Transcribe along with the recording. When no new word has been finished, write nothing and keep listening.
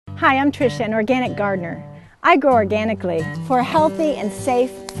Hi, I'm Tricia, an organic gardener. I grow organically for a healthy and safe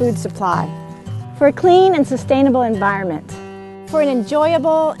food supply, for a clean and sustainable environment, for an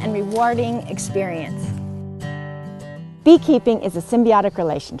enjoyable and rewarding experience. Beekeeping is a symbiotic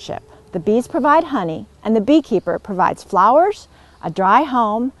relationship. The bees provide honey, and the beekeeper provides flowers, a dry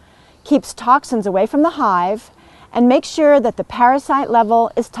home, keeps toxins away from the hive, and makes sure that the parasite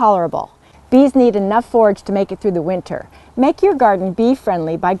level is tolerable. Bees need enough forage to make it through the winter. Make your garden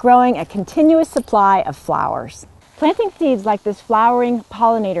bee-friendly by growing a continuous supply of flowers. Planting seeds like this flowering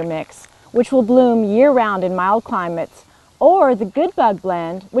pollinator mix, which will bloom year-round in mild climates, or the good bug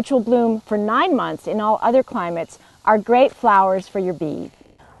blend, which will bloom for 9 months in all other climates, are great flowers for your bees.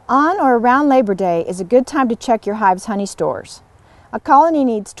 On or around Labor Day is a good time to check your hive's honey stores. A colony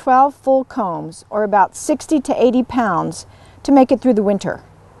needs 12 full combs, or about 60 to 80 pounds, to make it through the winter.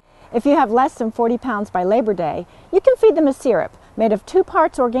 If you have less than 40 pounds by Labor Day, you can feed them a syrup made of 2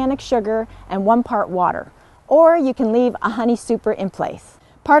 parts organic sugar and 1 part water, or you can leave a honey super in place.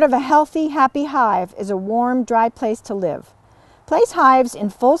 Part of a healthy, happy hive is a warm, dry place to live. Place hives in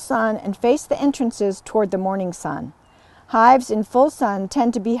full sun and face the entrances toward the morning sun. Hives in full sun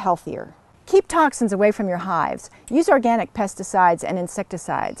tend to be healthier. Keep toxins away from your hives. Use organic pesticides and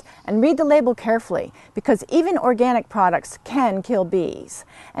insecticides, and read the label carefully, because even organic products can kill bees.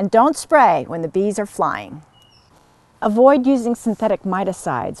 And don't spray when the bees are flying. Avoid using synthetic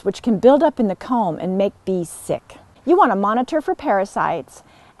miticides, which can build up in the comb and make bees sick. You want to monitor for parasites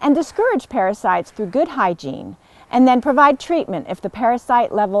and discourage parasites through good hygiene, and then provide treatment if the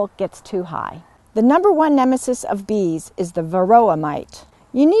parasite level gets too high. The #1 nemesis of bees is the Varroa mite.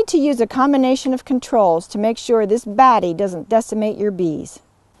 You need to use a combination of controls to make sure this baddie doesn't decimate your bees.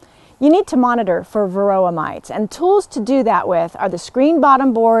 You need to monitor for Varroa mites, and tools to do that with are the screen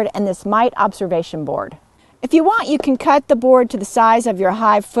bottom board and this mite observation board. If you want, you can cut the board to the size of your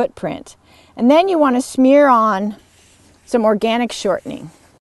hive footprint, and then you want to smear on some organic shortening.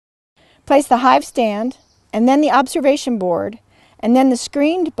 Place the hive stand, and then the observation board, and then the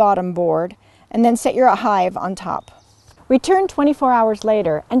screened bottom board, and then set your hive on top. Return 24 hours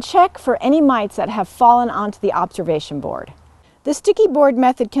later and check for any mites that have fallen onto the observation board. The sticky board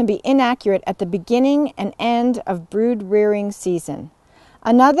method can be inaccurate at the beginning and end of brood rearing season.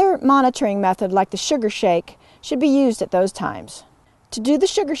 Another monitoring method, like the sugar shake, should be used at those times. To do the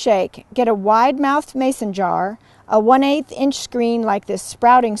sugar shake, get a wide-mouthed mason jar, a 1/8 inch screen like this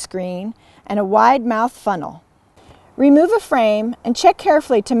sprouting screen, and a wide-mouthed funnel. Remove a frame and check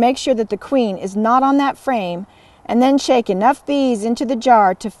carefully to make sure that the queen is not on that frame, and then shake enough bees into the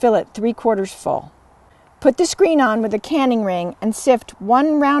jar to fill it 3/4 full. Put the screen on with a canning ring and sift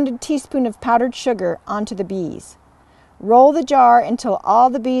 1 rounded teaspoon of powdered sugar onto the bees. Roll the jar until all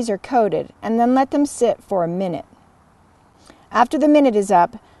the bees are coated, and then let them sit for a minute. After the minute is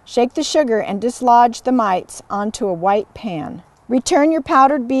up, shake the sugar and dislodge the mites onto a white pan. Return your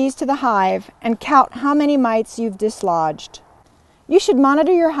powdered bees to the hive and count how many mites you've dislodged. You should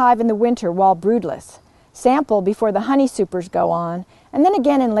monitor your hive in the winter while broodless. Sample before the honey supers go on, and then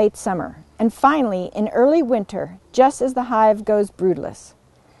again in late summer, and finally in early winter, just as the hive goes broodless.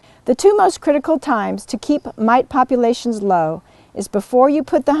 The 2 most critical times to keep mite populations low is before you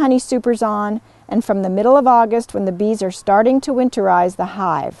put the honey supers on, and from the middle of August when the bees are starting to winterize the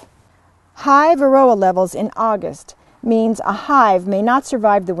hive. High Varroa levels in August means a hive may not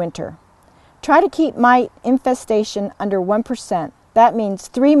survive the winter. Try to keep mite infestation under 1%. That means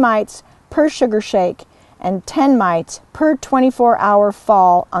 3 mites per sugar shake and 10 mites per 24-hour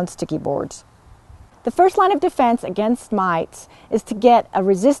fall on sticky boards. The first line of defense against mites is to get a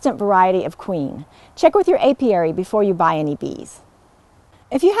resistant variety of queen. Check with your apiary before you buy any bees.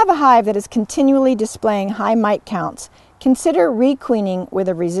 If you have a hive that is continually displaying high mite counts, consider requeening with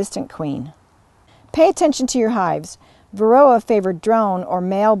a resistant queen. Pay attention to your hives. Varroa favored drone or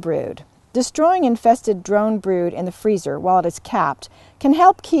male brood. Destroying infested drone brood in the freezer while it is capped can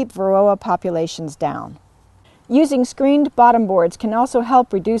help keep Varroa populations down. Using screened bottom boards can also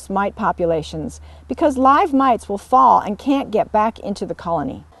help reduce mite populations, because live mites will fall and can't get back into the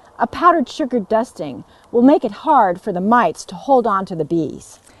colony. A powdered sugar dusting will make it hard for the mites to hold on to the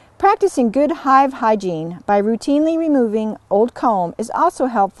bees. Practicing good hive hygiene by routinely removing old comb is also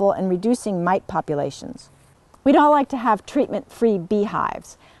helpful in reducing mite populations. We'd all like to have treatment-free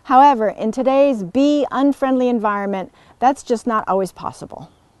beehives. However, in today's bee-unfriendly environment, that's just not always possible.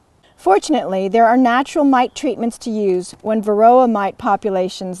 Fortunately, there are natural mite treatments to use when Varroa mite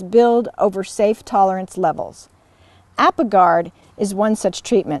populations build over safe tolerance levels. Apiguard is one such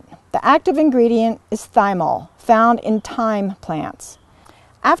treatment. The active ingredient is thymol, found in thyme plants.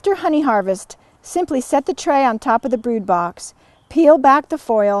 After honey harvest, simply set the tray on top of the brood box, Peel back the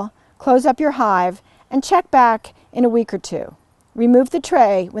foil, close up your hive, and check back in a week or two. Remove the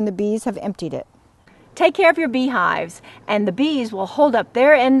tray when the bees have emptied it. Take care of your beehives, and the bees will hold up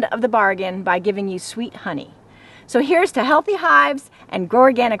their end of the bargain by giving you sweet honey. So here's to healthy hives and grow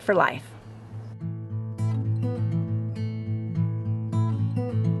organic for life.